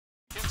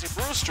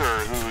Mackenzie Brewster,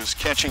 who's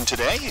catching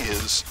today,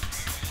 is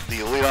the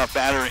leadoff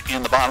batter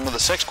in the bottom of the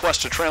sixth.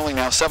 Cuesta trailing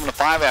now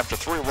 7-5 after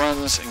 3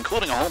 runs,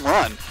 including a home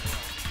run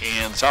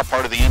in the top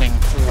part of the inning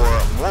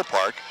for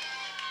Moorpark.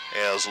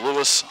 As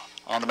Lewis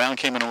on the mound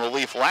came in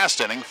relief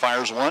last inning,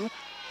 fires one,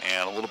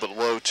 and a little bit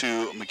low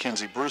to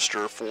Mackenzie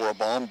Brewster for a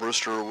ball.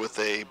 Brewster with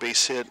a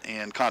base hit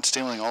and caught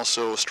stealing,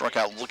 also struck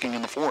out looking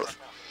in the fourth.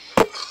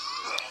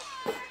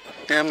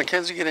 Yeah,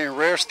 Mackenzie getting a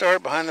rare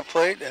start behind the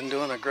plate and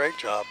doing a great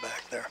job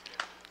back there.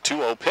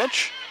 2-0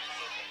 pitch,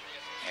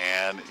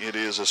 and it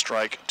is a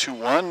strike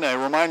 2-1. A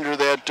reminder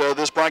that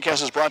this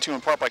broadcast is brought to you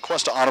in part by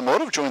Cuesta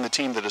Automotive. Join the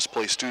team that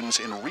displays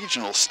students in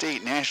regional,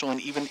 state, national, and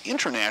even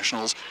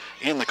internationals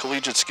in the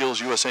Collegiate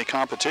Skills USA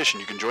competition.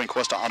 You can join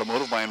Cuesta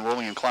Automotive by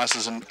enrolling in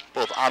classes in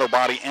both auto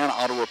body and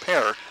auto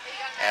repair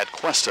at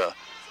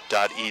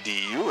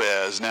cuesta.edu.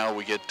 As now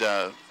we get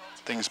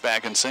things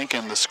back in sync,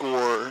 and the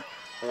scoreboard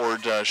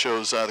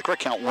shows the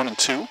correct count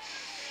 1-2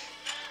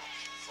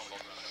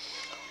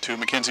 to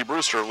Mackenzie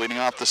Brewster leading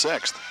off the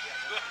sixth.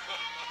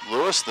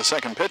 Lewis, the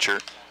second pitcher,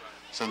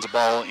 sends a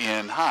ball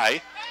in high,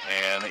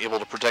 and able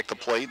to protect the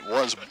plate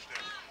was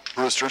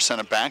Brewster. Sent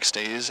it back,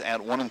 stays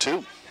at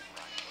 1-2.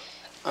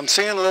 I'm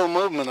seeing a little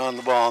movement on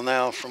the ball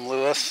now from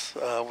Lewis,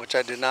 which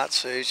I did not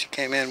see. She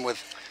came in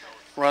with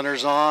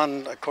runners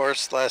on, of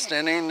course, last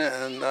inning,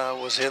 and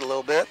was hit a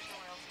little bit.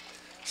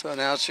 So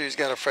now she's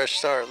got a fresh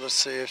start. Let's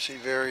see if she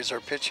varies her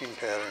pitching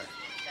pattern.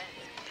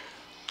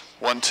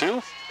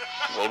 1-2,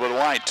 a little bit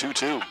wide,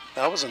 2-2.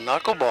 That was a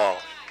knuckleball.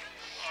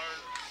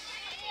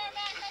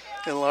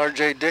 Little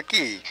R.J.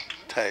 Dickey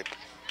type.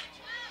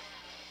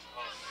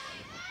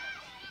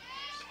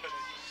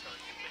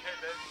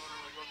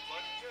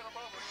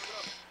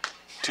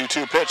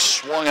 Two-two pitch,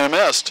 swung and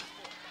missed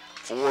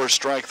for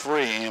strike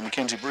 3, and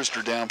Mackenzie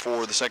Brewster down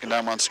for the second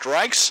time on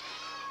strikes.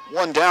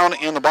 One down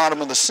in the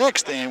bottom of the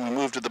sixth, and we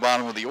move to the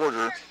bottom of the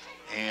order,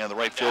 and the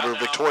right fielder,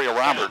 Victoria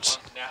Roberts.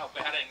 Now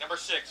batting number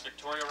 6,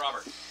 Victoria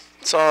Roberts.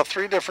 Saw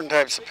 3 different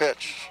types of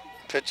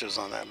pitches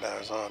on that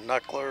batter. Saw a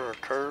knuckler, a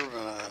curve,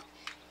 and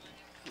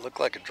it looked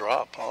like a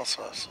drop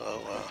also.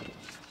 So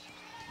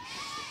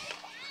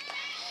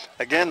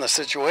again, the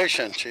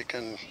situation, she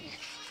can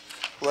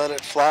let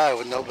it fly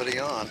with nobody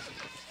on,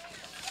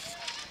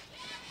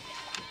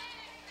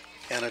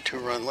 and a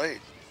 2-run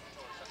lead.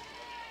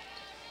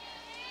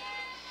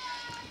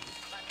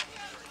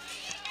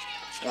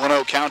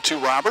 1-0 count to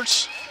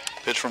Roberts.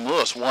 Pitch from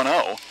Lewis,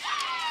 1-0.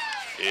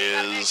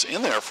 Is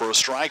in there for a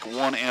strike,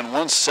 1-1,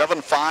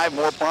 7-5,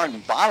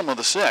 Moorpark, bottom of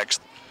the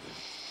sixth.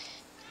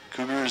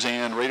 Cougars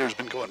and Raiders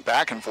been going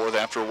back and forth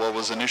after what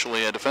was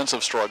initially a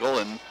defensive struggle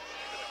and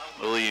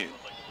really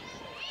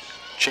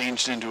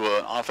changed into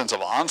an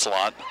offensive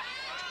onslaught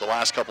the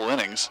last couple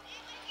innings.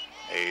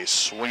 A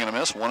swing and a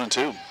miss,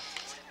 1-2.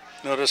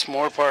 Notice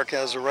Moorpark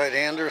has a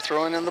right-hander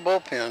throwing in the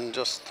bullpen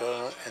just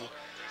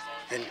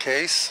in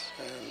case,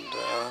 and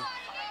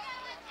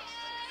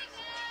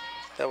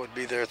that would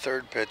be their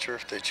third pitcher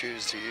if they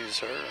choose to use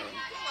her.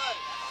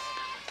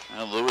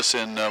 And Lewis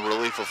in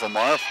relief of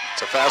Lamar.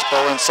 It's a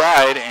fastball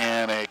inside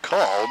and a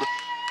called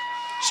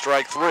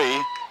strike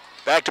 3.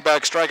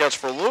 Back-to-back strikeouts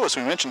for Lewis.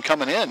 We mentioned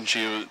coming in,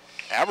 she was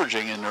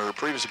averaging in her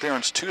previous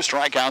appearance 2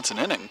 strikeouts an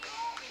inning.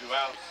 2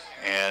 outs.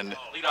 And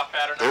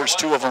there's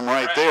 2 of them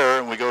right there.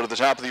 And we go to the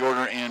top of the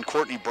order, and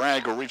Courtney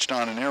Bragg, who reached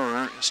on an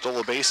error, stole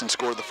a base and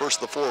scored the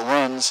first of the 4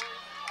 runs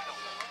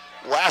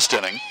last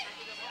inning.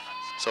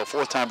 So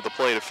 4th time at the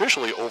plate,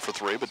 officially 0 for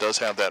 3, but does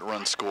have that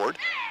run scored.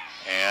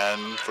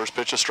 And first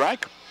pitch a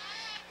strike.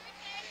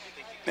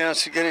 Yeah,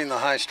 she's getting the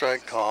high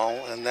strike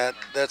call, and that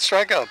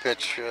strikeout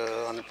pitch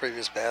on the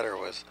previous batter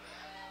it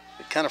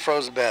kind of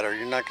froze the batter.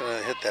 You're not going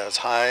to hit that. It's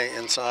high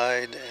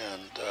inside,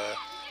 and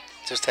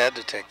just had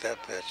to take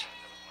that pitch.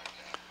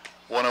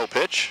 1-0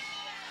 pitch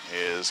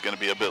is going to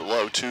be a bit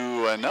low to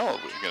no,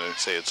 we're going to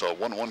say it's a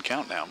 1-1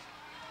 count now.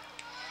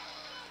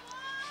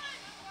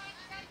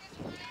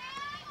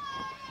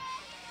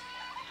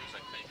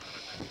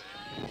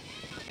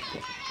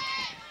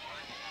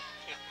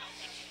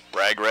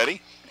 Bragg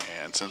ready,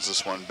 and sends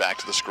this one back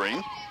to the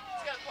screen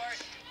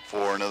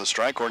for another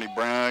strike. Courtney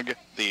Bragg,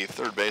 the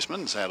third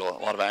baseman, has had a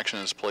lot of action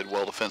and has played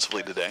well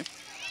defensively today.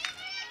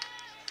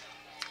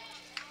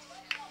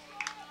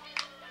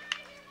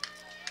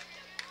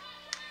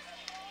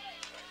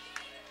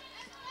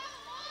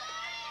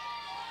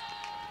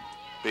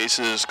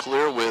 Bases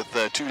clear with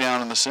 2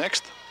 down in the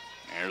 6th.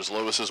 Here's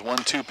Lewis's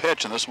 1-2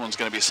 pitch, and this one's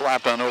going to be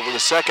slapped on over the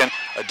second.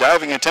 A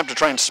diving attempt to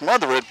try and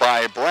smother it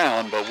by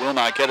Brown, but will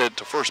not get it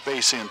to first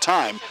base in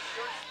time.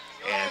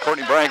 And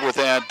Courtney Bragg with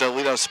that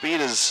leadoff speed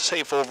is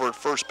safe over at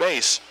first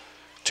base.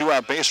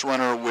 2-out base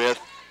runner with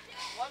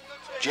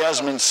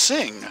Jasmine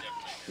Singh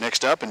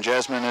next up, and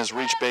Jasmine has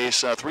reached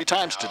base 3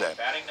 times today.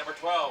 Batting number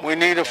 12. We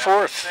need a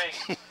 4th.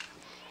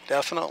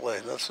 Definitely.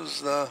 This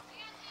is the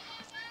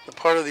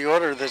part of the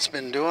order that's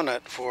been doing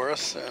it for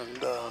us,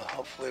 and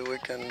hopefully we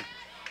can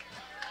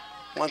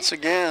once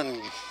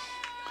again.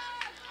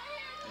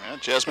 Yeah,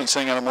 Jasmine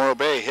Singh out of Morro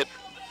Bay hit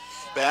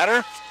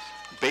batter,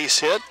 base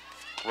hit,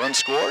 run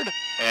scored,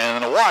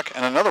 And a walk,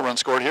 and another run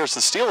scored. Here's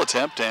the steal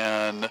attempt,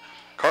 and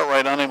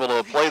Cartwright unable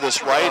to play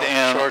this right,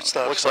 and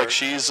looks like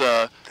she's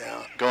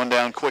going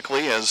down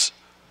quickly as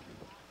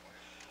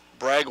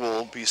Bragg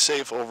will be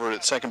safe over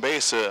at second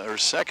base, her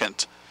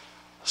second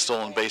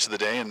stolen base of the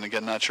day. And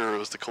again, not sure it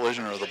was the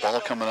collision or the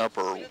ball coming up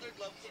or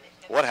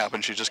what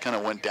happened. She just kind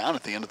of went down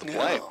at the end of the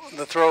play.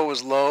 The throw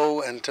was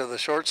low and to the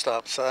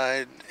shortstop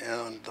side,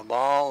 and the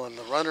ball and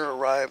the runner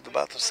arrived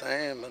about the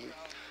same, and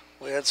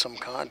we had some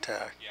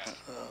contact.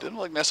 Didn't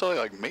look necessarily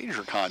like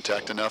major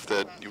contact enough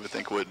that you would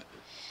think would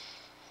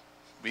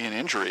be an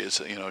injury. As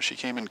you know, she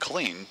came in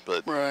clean,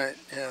 but right,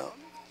 yeah.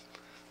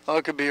 Oh,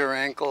 it could be her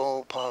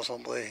ankle,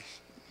 possibly.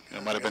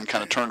 It might have been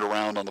kind of turned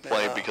around on the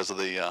play because of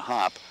the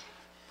hop.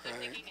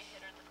 Right.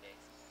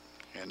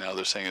 And now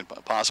they're saying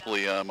it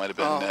possibly might have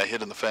been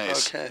hit in the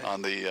face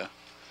on the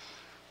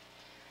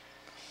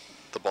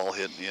ball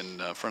hit in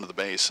front of the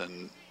base,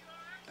 and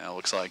now it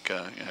looks like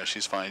you know,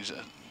 she's fine.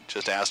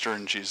 Just asked her,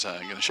 and she's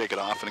going to shake it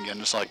off. And again,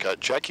 just like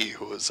Jackie,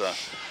 who was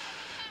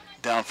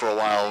down for a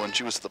while when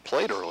she was at the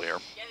plate earlier.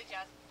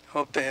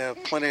 Hope they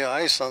have plenty of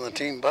ice on the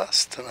team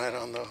bus tonight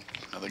on the.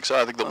 I think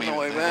so. I think they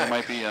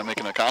might be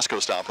making a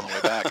Costco stop on the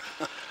way back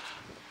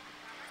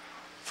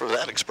for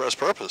that express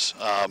purpose.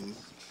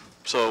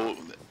 So,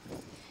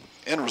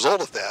 end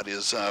result of that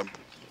is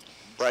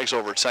Bragg's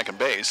over at second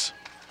base,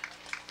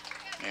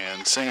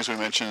 and Singh, as we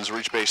mentioned, has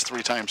reached base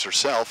 3 times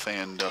herself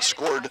and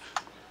scored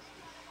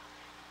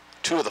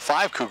 2 of the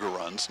 5 Cougar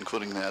runs,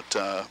 including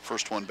that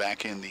first one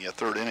back in the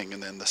 3rd inning,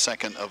 and then the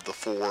second of the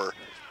 4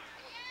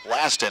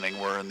 last inning.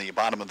 We're in the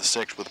bottom of the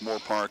 6th with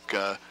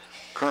Moorpark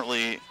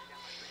currently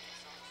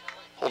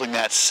holding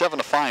that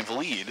 7-5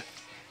 lead.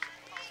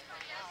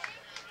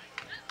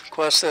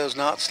 Cuesta has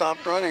not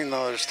stopped running,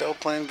 though. They're still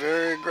playing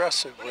very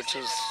aggressive, which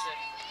is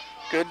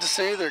good to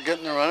see. They're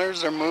getting the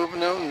runners, they're moving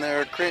them, and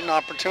they're creating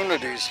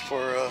opportunities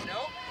for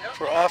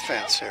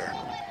offense here.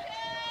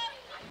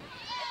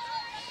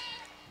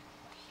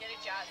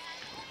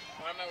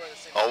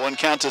 0-1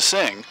 count to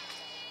Singh.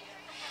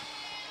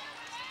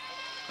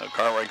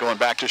 Cartwright going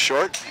back to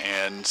short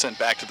and sent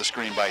back to the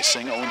screen by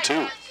Singh.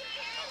 0-2.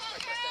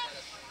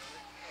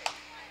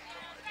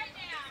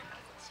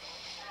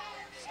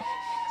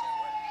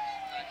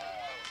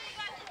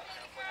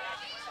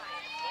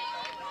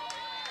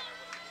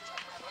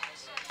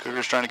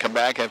 Cougars trying to come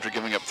back after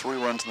giving up 3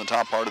 runs in the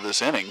top part of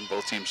this inning.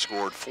 Both teams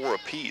scored 4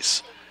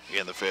 apiece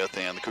in the 5th,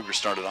 and the Cougars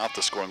started off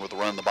the scoring with a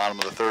run in the bottom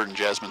of the 3rd, and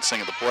Jasmine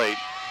Singh at the plate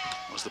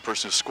was the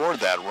person who scored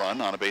that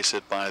run on a base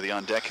hit by the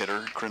on-deck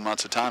hitter, Corinne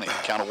Matsutani.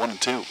 Count of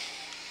 1-2.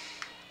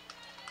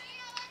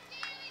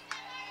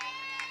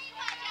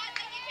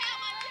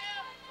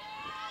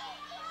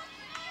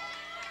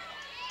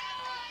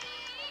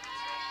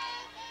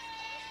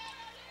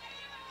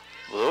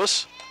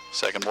 Lewis,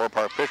 second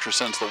Moorpark pitcher,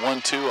 sends the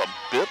 1-2 a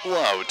bit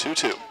low,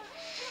 2-2.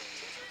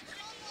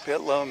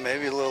 Bit low,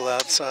 maybe a little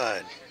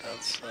outside.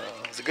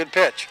 That's a good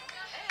pitch.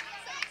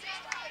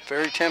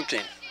 Very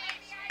tempting.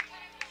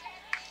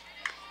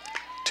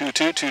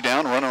 2-2, 2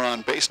 down, runner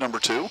on base number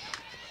 2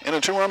 in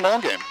a 2-run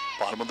ball game,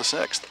 bottom of the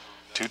 6th.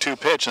 2-2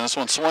 pitch, and this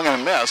one swung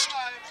and missed,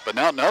 but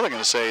now they're going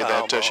to say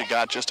that she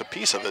got just a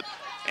piece of it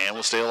and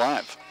will stay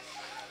alive.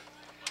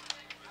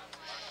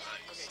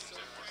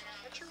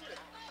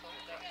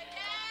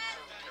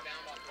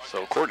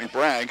 So Courtney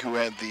Bragg, who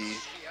had the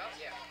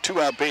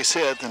 2-out base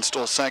hit, then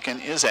stole second,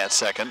 is at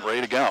second,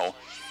 ready to go.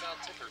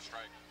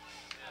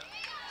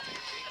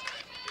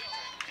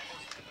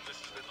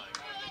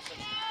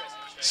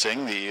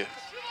 Singh, the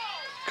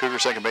Cougar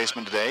second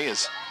baseman today,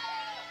 is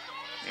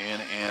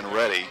in and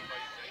ready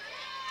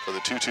for the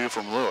 2-2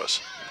 from Lewis.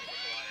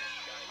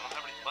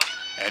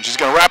 And she's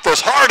going to wrap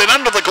this hard and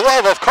under the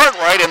glove of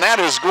Cartwright, and that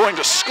is going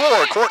to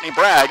score Courtney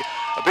Bragg.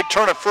 A big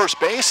turn at first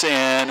base,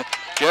 and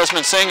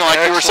Jasmine Singh, like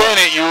you were saying,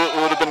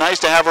 it would have been nice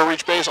to have her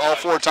reach base all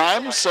 4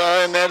 times,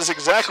 and that is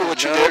exactly what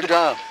she did.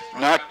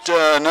 Knocked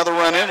another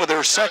run in with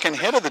her second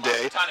hit of the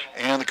day,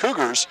 and the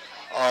Cougars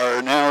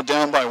are now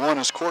down by 1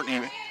 as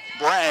Courtney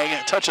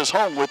Bragg touches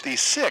home with the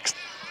 6th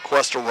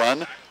Cuesta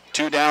run.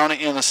 2 down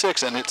in the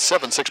 6th, and it's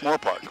 7-6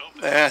 Moorpark.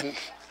 And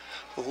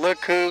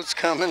look who's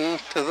coming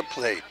to the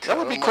plate. That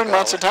would be Quinn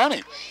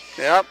Matsutani.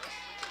 Yep.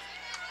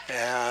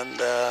 And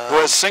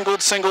who has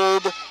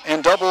singled,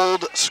 and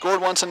doubled,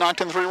 scored once, and knocked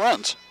in 3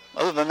 runs.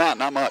 Other than that,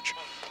 not much.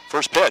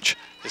 First pitch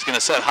is going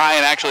to set high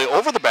and actually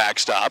over the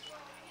backstop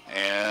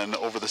and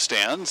over the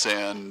stands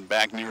and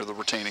back near the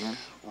retaining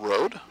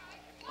road.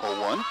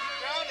 0-1.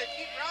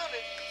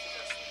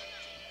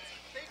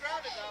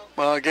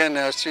 Well, again,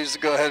 now she's the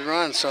go-ahead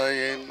run, so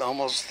you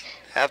almost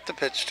have to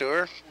pitch to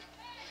her.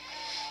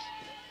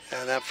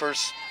 And that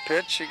first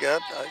pitch, you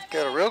got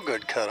a real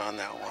good cut on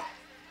that one.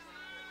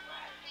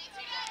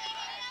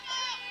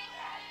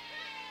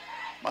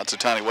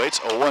 Matsutani waits,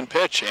 0-1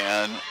 pitch,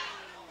 and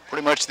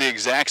pretty much the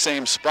exact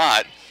same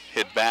spot,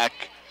 hit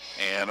back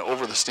and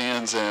over the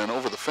stands and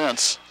over the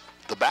fence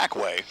the back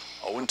way,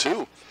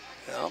 0-2.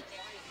 Yep.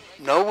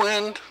 No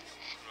wind.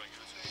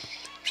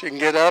 She can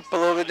get up a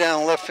little bit down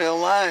the left field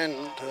line,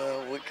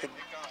 we could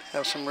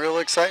have some real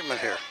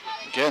excitement here.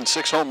 Again,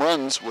 6 home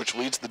runs, which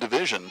leads the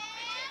division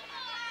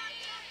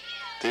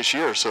this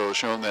year. So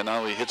showing that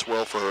not only hits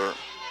well for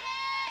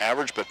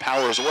average, but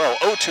power as well.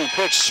 0-2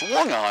 pitch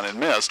swung on and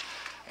missed.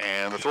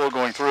 And the throw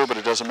going through, but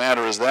it doesn't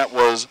matter as that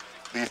was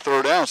the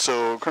third out.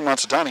 So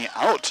Kerman-Satani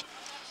out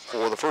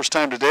for the first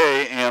time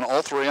today, and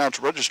all 3 outs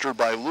registered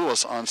by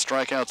Lewis on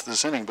strikeouts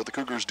this inning. But the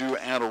Cougars do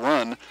add a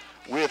run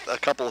with a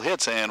couple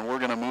hits, and we're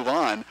going to move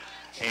on.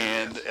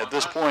 And at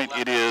this point,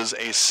 it is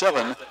a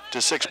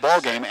 7-6 ball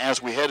game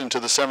as we head into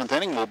the 7th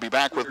inning. We'll be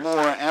back with more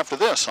after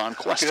this on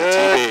Cuesta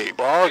TV. Good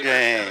ball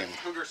game.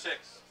 Cougar 6.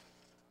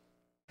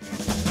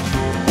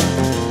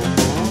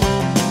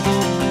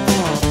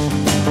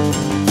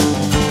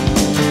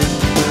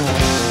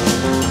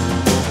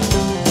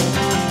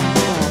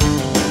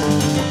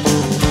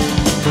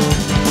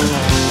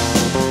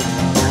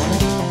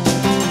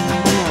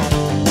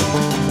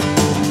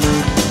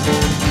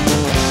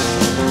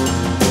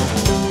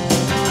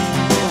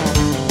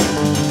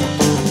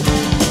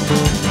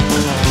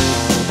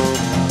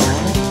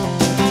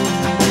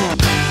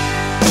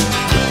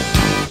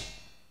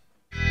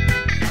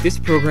 This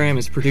program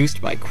is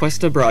produced by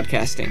Cuesta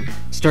Broadcasting.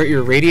 Start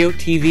your radio,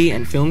 TV,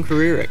 and film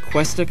career at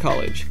Cuesta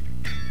College.